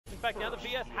fact, now the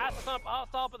VS has to stun up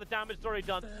Arstal, but the damage is already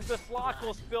done. The Slark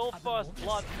will spill first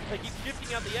blood. They keep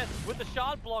shifting out the S with the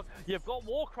shard block. You've got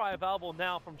Warcry available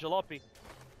now from Jalopy.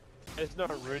 There's no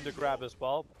rune to grab as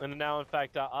well. And now, in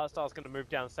fact, Arstal's going to move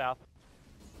down south.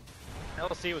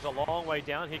 LC was a long way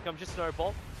down. Here comes your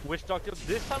Snowball. Witch Doctor,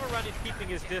 this time around, he's keeping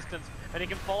his distance, and he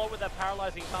can follow with that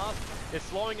paralyzing cast. It's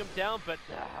slowing him down, but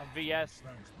VS,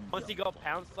 once he got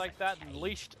pounced like that and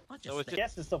leashed, so it's just...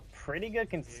 VS is still pretty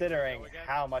good considering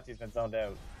how much he's been zoned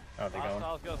out. Oh, they're going.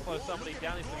 Arstal's going to slow somebody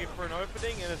down. He's looking for an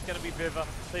opening, and it's going to be Viva.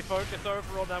 They focus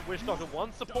over on that Witch Doctor.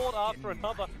 One support after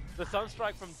another. The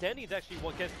Sunstrike from Denny is actually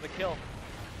what gets the kill.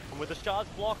 And with the shards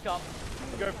blocked up,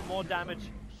 they go for more damage.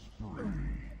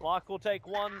 Clark will take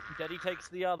one, Denny takes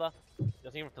the other.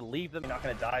 Doesn't even have to leave them. You're not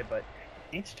going to die, but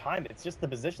each time it's just the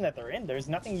position that they're in. There's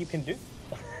nothing you can do.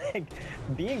 Like,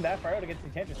 being that far out against the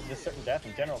Enchantress is just certain death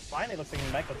in general. Finally looks like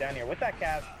he might go down here with that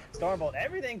cast. Stormbolt,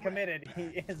 everything committed.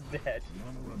 He is dead.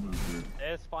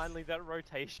 There's finally that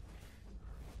rotation.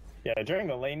 Yeah, during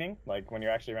the laning, like when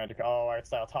you're actually around your art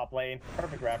style top lane,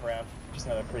 perfect wraparound. Just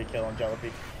another free kill on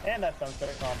Jalopy. And that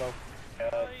Sunset combo.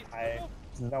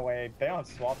 There's no way. They don't have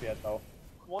swap yet though.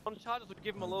 One charges would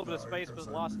give him a little bit of space, but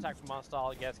the last attack from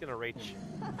Arstal, yeah, it's going to reach.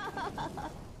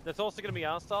 That's also going to be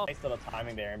Arstal. Nice little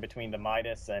timing there in between the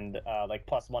Midas and like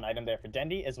 +1 item there for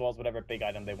Dendi, as well as whatever big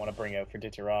item they want to bring out for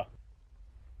Ditchera.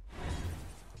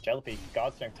 Jalopy,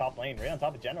 God Strength top lane, right on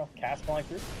top of General. Cast flying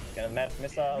through. Gonna met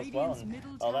Missile as well. And,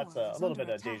 oh, that's a little bit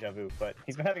of deja vu, but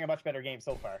he's been having a much better game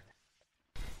so far.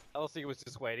 LC was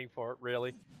just waiting for it,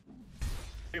 really.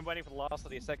 Been waiting for the last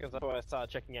 30 seconds before I started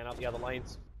checking out the other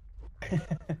lanes.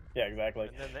 Yeah, exactly.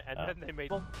 And then they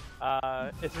made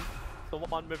isn't the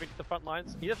one moving to the front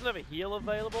lines. He doesn't have a heal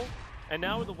available. And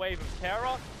now with the wave of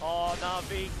terror, oh,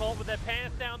 NaVi caught with their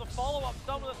pants down. The follow-up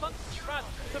done with the Sun Crash.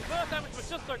 The burst damage was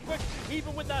just so quick.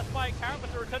 Even with that Spike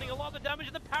Carapace returning a lot of the damage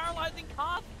and the paralyzing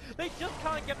cast. They just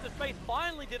can't get the space.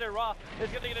 Finally, Ditchera is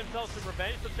going to get himself some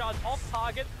revenge. The charge off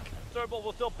target. Snowball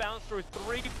will still bounce through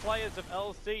 3 players of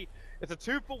LC. It's a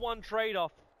 2-for-1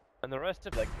 trade-off. And the rest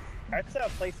of That's how I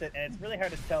place it, and it's really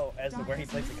hard to tell as to where he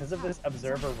placed it because of this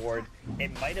Observer Ward.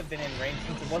 It might have been in range,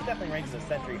 since it was definitely range as a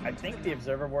sentry. I think the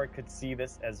Observer Ward could see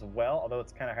this as well, although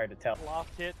it's kind of hard to tell. Last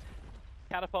hit,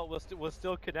 Catapult was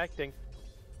still connecting.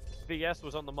 VS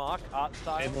was on the mark, art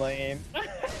style. Mid lane.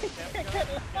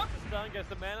 Stun gets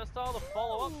the mana style, the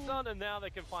follow-up stun, and now they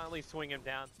can finally swing him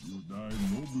down. You die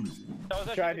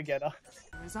nobly. Try to get up.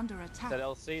 Is under attack. That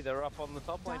LC, they're up on the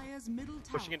top lane.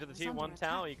 Pushing into the tier 1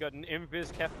 tower, you got an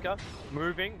Invis Kefka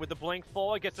moving with the blink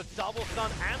forward, gets a double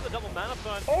stun and the double mana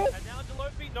burn. Oh. And now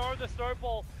Jalopy, no, the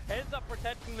Snowball ends up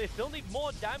protecting. They still need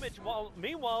more damage, while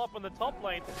meanwhile up on the top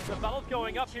lane, the battle's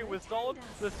going up here with Solid.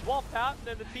 The swap out, and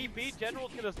then the TP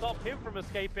General's going to stop him from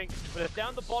escaping, but it's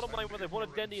down the bottom lane where they wanted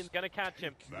Dendi and going to catch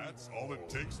him. That's all it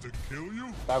takes to kill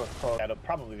you? That was close.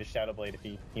 Probably the Shadow Blade if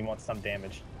he wants some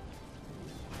damage.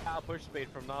 Power push speed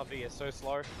from NaVi is so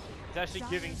slow. It's actually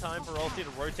giving time for LC to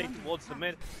rotate towards the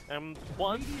mid.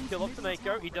 One kill off to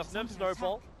Mako. He doesn't have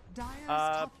Snowball.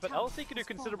 But LC can do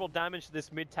considerable damage to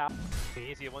this mid tower.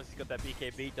 Easier once he's got that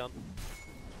BKB done.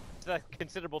 So that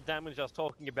considerable damage I was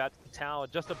talking about to the tower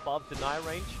just above deny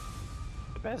range.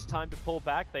 The best time to pull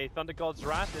back. They Thunder God's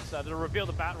Wrath. It's to reveal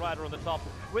the Bat Rider on the top.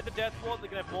 With the Death Ward, they're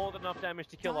going to have more than enough damage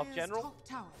to kill off General. Top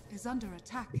tower is under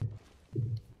attack.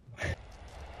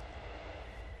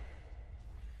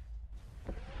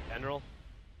 General,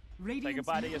 Radiant's say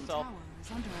goodbye to middle yourself. tower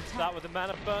is under attack. Start with the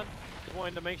mana burn. Just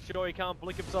wanting to make sure he can't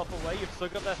blink himself away. You've still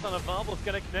got that Son of Marble. It's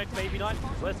going to connect Baby Knight.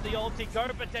 Lets the ulti go,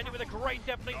 but Denny with a great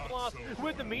deafening blast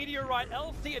with the Meteorite.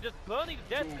 LC are just burning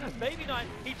to death. Baby Knight,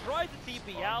 he tries to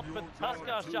TP out, but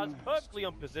Tuskar Shard's perfectly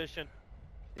on position.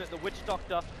 At the Witch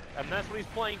Doctor, and that's what he's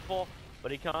playing for,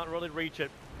 but he can't really reach it.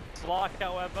 Slark,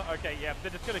 however, okay, yeah,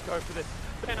 they're just going to go for this.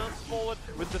 Bounce forward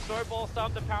with the Snowball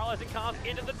starting to paralyzing cast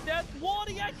into the Death Ward.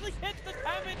 He actually hits the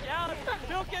damage out.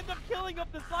 He'll get the killing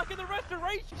of the Slark and the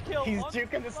restoration kill. He's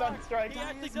juking the Sunstrike. He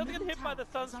actually doesn't get hit by the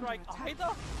Sunstrike either.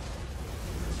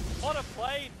 What a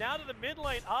play. Now to the mid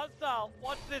lane. Arstal,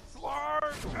 watch this slur.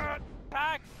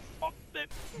 Back. Off the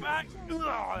back.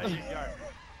 Oh, there you go.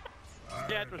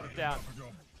 Enchantress is down.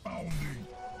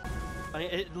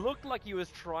 It looked like he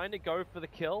was trying to go for the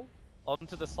kill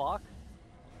onto the Slark.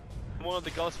 Wanted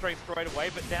the Ghost Strength straight away,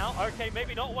 but now, okay,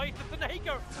 maybe not wait. The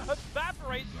Nako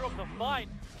evaporates from the fight.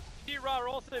 Ditchera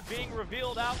also being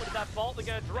revealed out with that bolt. They're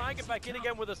going to drag it back in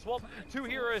again with a swap. 2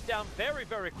 heroes down very,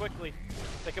 very quickly.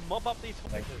 They can mop up these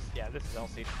flashes. Yeah, this is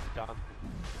LC done.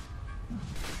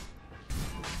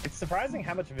 It's surprising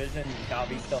how much vision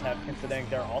NaVi still have, considering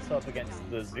they're also up against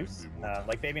the Zeus.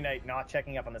 Like Baby Knight not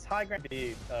checking up on this high ground would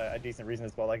be a decent reason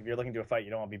as well. Like if you're looking to a fight,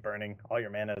 you don't want to be burning all your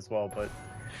mana as well. But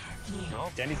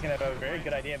Denny's gonna have a very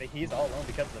good idea that he's all alone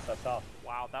because of this up top.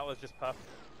 Wow, that was just perfect.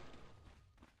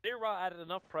 Nira added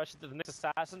enough pressure to the Nyx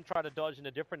Assassin, try to dodge in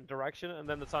a different direction, and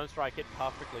then the Sunstrike hit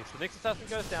perfectly. So the Nyx Assassin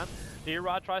goes down,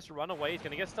 Nira tries to run away, he's going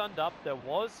to get stunned up. There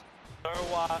was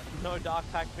no Dark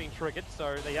Pact being triggered,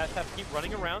 so they have to keep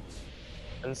running around.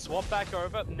 And swap back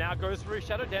over, now goes through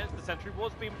Shadow Dance, the Sentry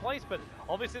Ward's being placed, but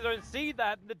obviously they don't see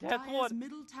that, the Death Ward,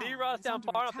 Nira's down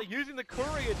far enough, they're using the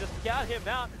Courier to scout him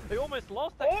out. They almost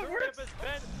lost that Courier, but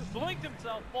Sven blinked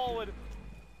himself forward.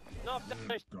 Enough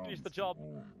damage to finish the job.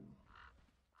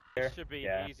 This should be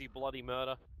an easy bloody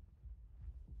murder.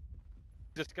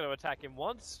 Just going to attack him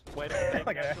once, wait for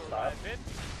the to arrive in,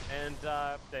 and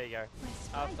there you go.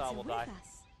 Arsal will die.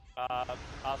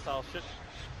 Arsal should...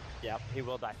 Yeah, he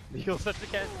will die. He'll set to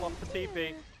cancel off the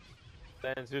TP.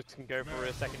 Then Zeus can go for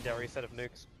a secondary set of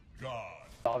nukes.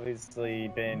 Obviously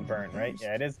been burned, right?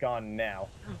 Yeah, it is gone now.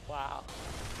 Wow.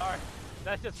 Alright,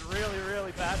 that's just really,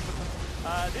 really bad for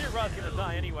them. Nira's going to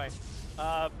die anyway.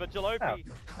 But Jalopy,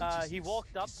 he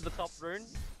walked up to the top rune,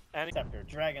 and Scepter,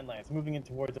 Dragonlance, moving in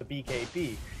towards a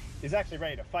BKB, is actually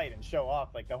ready to fight and show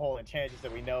off like the whole Enchantress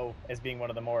that we know as being one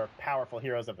of the more powerful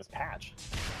heroes of this patch.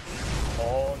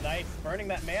 Oh, nice. Burning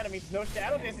that mana means no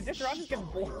Shadow Dance, and Disharad just gets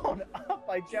blown up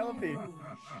by Jalopy.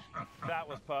 That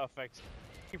was perfect.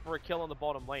 For a kill on the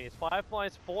bottom lane. His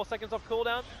Firefly's 4 seconds off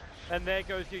cooldown, and there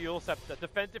goes your Yule Scepter.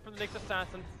 Defensive from the Nyx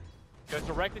Assassin. Goes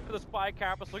directly for the Spy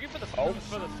Carapace, looking for the swap,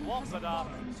 but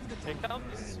it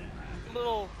comes a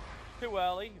little too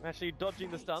early, actually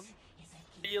dodging the stun.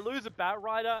 You lose a Bat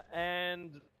Rider,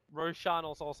 and Roshan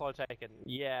also taken.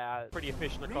 Yeah, pretty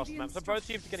efficient across the map. So both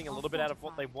teams are getting a little bit out of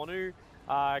what they want to.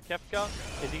 Kefka,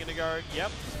 is he going to go?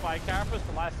 Yep, Spy Carapace,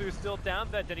 the Lasso's still down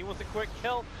there. Denny wants a quick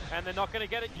kill, and they're not going to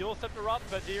get it. Yule Scepter up,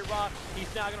 but Nira,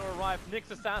 he's now going to arrive.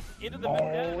 Nyx Assassin into the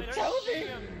mid.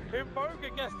 Invoker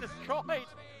gets destroyed.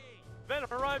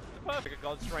 Venom arrives at the perfect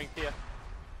God strength here.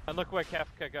 And look where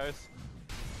Kefka goes.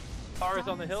 Tara's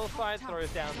on the hillside, throws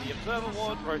down the Observer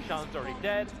Ward, Roshan's already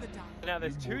dead. And now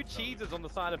there's two cheeses on the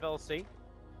side of LC.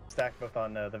 Stack both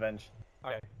on the Venge.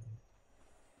 Okay.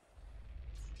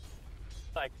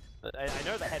 Like, I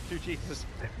know they had two cheeses.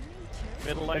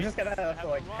 Middle lane. They're just gonna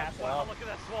like pass it off. Look at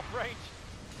that swap range.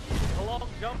 A long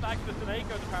jump back to Sineko.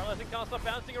 The paralyzing can't stop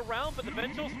bouncing around, but the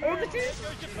Venge will spoil. There goes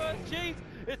your first cheese.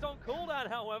 It's on cooldown,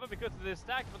 however, because of this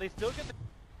stack, but they still get the...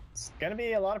 It's gonna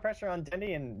be a lot of pressure on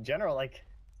Dendy in general. Like,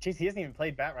 jeez, he hasn't even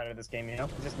played Bat Rider this game, you know?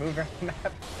 He just moved around the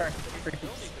map. Still need to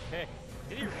pick.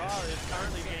 Nira is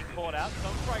currently getting caught out.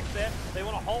 Some strikes there. They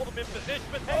want to hold him in position,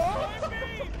 but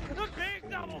the big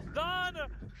double stun!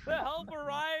 The help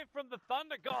arrived from the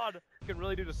Thunder God. Can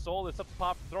really do to Soul this up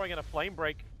apart from throwing in a flame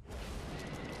break.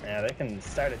 Yeah, they can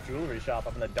start a jewelry shop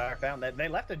up in the Dark Fountain. They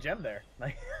left a gem there.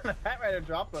 Like, the Bat Rider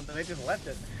dropped one, but they just left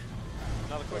it.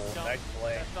 Another quick jump. Nice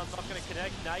play. That stun's not going to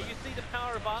connect. Now you see the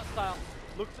power of Art Style.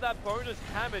 Look for that bonus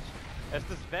damage, as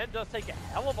this Sven does take a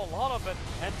hell of a lot of it.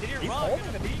 And Nira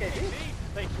holding the BKB.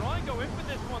 They try and go in for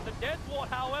this one. The Death Ward,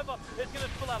 however, is going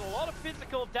to pull out a lot of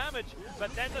physical damage.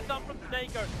 But then the stun from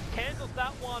Snako cancels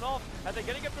that one off. Are they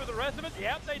going to get through the rest of it?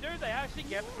 Yep, they do. They actually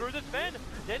get through the Sven.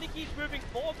 Then he keeps moving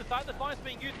forward. The side defiance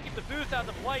being used to keep the boost out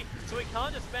of play, so he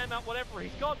can't just spam out whatever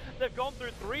he's got. They've gone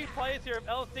through 3 players here of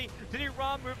LC.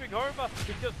 Nira moving over.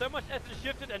 He's got so much essence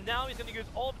shifted, and now he's going to use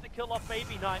all of it to kill off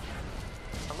Baby Knight.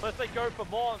 Unless they go for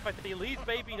more. In fact, he leaves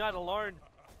Baby Knight alone.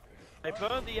 They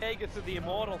burn the Aegis of the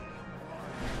Immortal.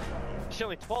 Actually,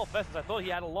 only 12 vessels. I thought he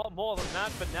had a lot more than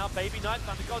that, but now Baby Knight's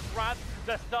under God's wrath.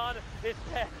 The stun is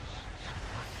dead.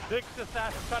 Nyx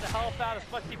Assassin trying to help out as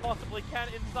much as he possibly can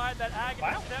inside that Agony.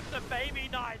 Wow. Except the Baby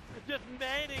Knight just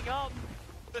manning up.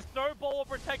 The snowball will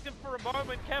protect him for a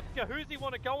moment. Kefka, who's he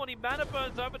want to go on? He mana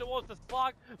burns over towards the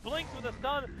Slark, blinks with a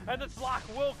stun, and the Slark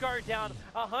will go down.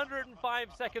 105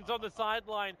 seconds on the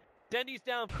sideline. Dendy's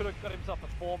down, could have got himself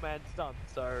a 4-man stun,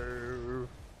 so...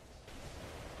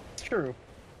 It's true.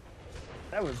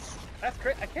 That's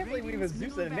great. I can't believe we have a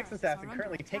Zeus and a Nyx Assassin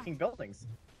currently taking buildings.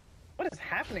 What is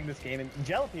happening this game? And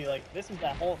Jalopy, like, this is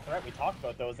that whole threat we talked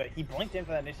about, though, is that he blinked in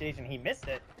for that initiation, he missed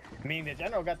it, I mean, the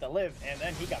general got to live, and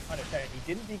then he got punished.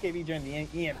 He didn't BKB during the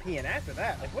EMP, and after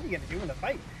that, like, what are you going to do in the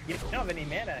fight? You don't have any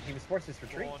mana. He was forced to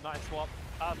retreat. Oh, nice swap.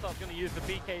 I was going to use the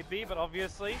BKB, but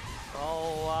obviously,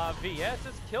 VS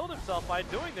has killed himself by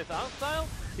doing this. Armstyle,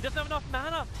 he doesn't have enough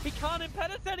mana. He can't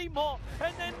impede us anymore.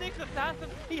 And then Nick's assassin,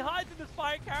 he hides in this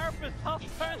fire carapace. Tough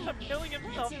turns up killing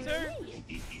himself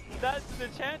too. That's the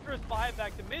Enchantress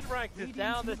buyback. The mid-ranks is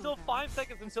down. There's still 5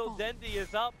 seconds until Dendi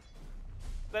is up.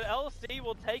 But LC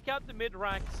will take out the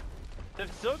mid-ranks.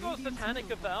 They've still got Satanic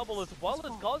available as well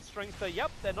as God Strength, so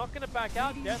yep, they're not going to back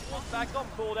out. Death Ward's back on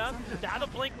cooldown. Down to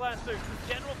Blink Lasso.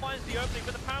 General finds the opening,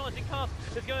 but the Paralyzing Cast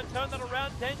is going to turn that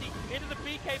around. Dendi into the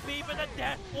BKB, but the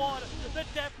Death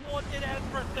Ward did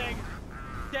everything.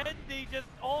 Dendi just,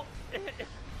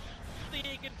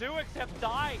 he can do except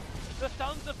die. The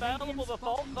stun's available, the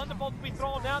Thunderbolt will be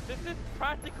thrown out. This is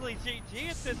practically GG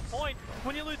at this point.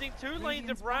 When you're losing 2 lanes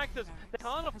of Rakdos, they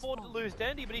can't afford to lose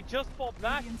Dendi, but he just fought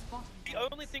back. The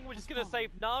only thing which is going to save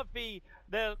NaVi,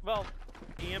 well,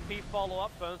 EMP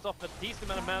follow-up burns off a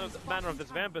decent amount of mana of his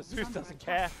Vambus. Zeus doesn't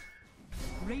care.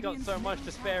 He's got so much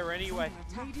to spare anyway.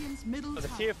 So the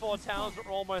tier 4 towns are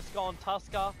almost gone.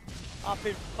 Tuskar up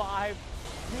in 5.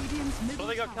 What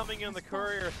they got coming in the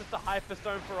courier? It's just a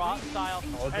Hyperstone for Artstyle.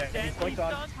 And then he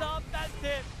stuns up, that's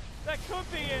it. That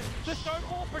could be it. The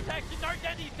Stonewall protection, no,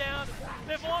 Dendi's down.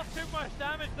 They've lost too much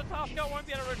damage. The Tuskar won't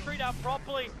be able to retreat out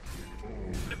properly.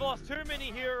 They've lost too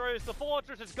many heroes. The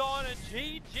fortress is gone, and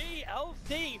GG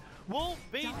LC will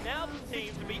be now the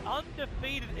team to be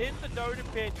undefeated in the Dota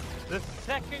pitch. The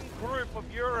second group of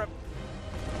Europe.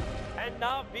 And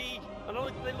NaVi, not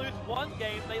only do they lose one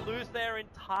game, they lose their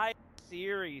entire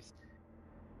series.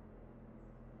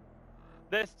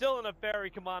 They're still in a very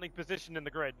commanding position in the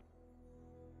grid.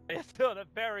 They're still in a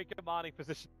very commanding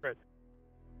position in the grid.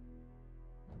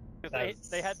 Because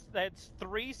they had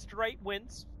 3 straight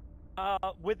wins.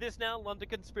 With this now, London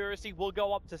Conspiracy will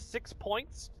go up to 6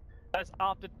 points. That's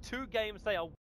after 2 games they are